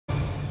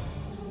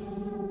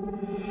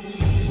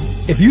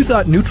If you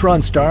thought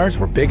neutron stars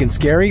were big and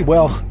scary,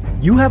 well,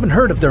 you haven't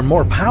heard of their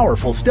more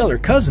powerful stellar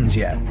cousins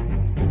yet.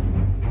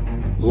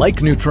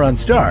 Like neutron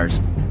stars,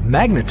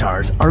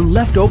 magnetars are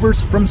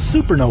leftovers from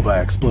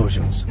supernova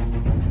explosions.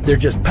 They're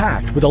just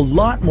packed with a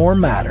lot more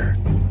matter.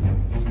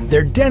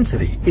 Their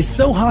density is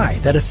so high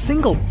that a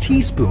single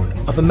teaspoon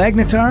of a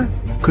magnetar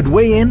could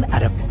weigh in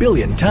at 1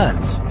 billion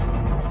tons.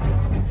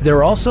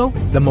 They're also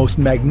the most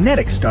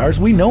magnetic stars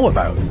we know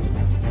about.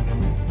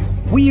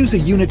 We use a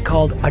unit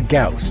called a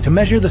Gauss to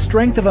measure the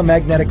strength of a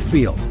magnetic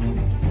field.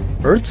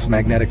 Earth's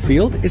magnetic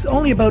field is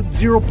only about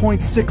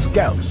 0.6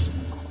 Gauss.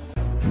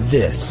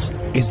 This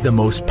is the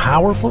most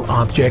powerful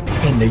object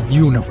in the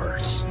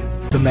universe.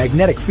 The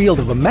magnetic field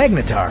of a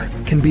magnetar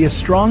can be as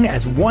strong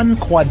as 1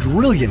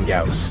 quadrillion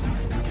Gauss.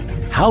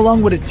 How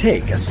long would it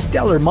take a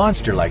stellar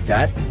monster like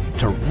that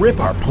to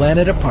rip our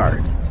planet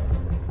apart?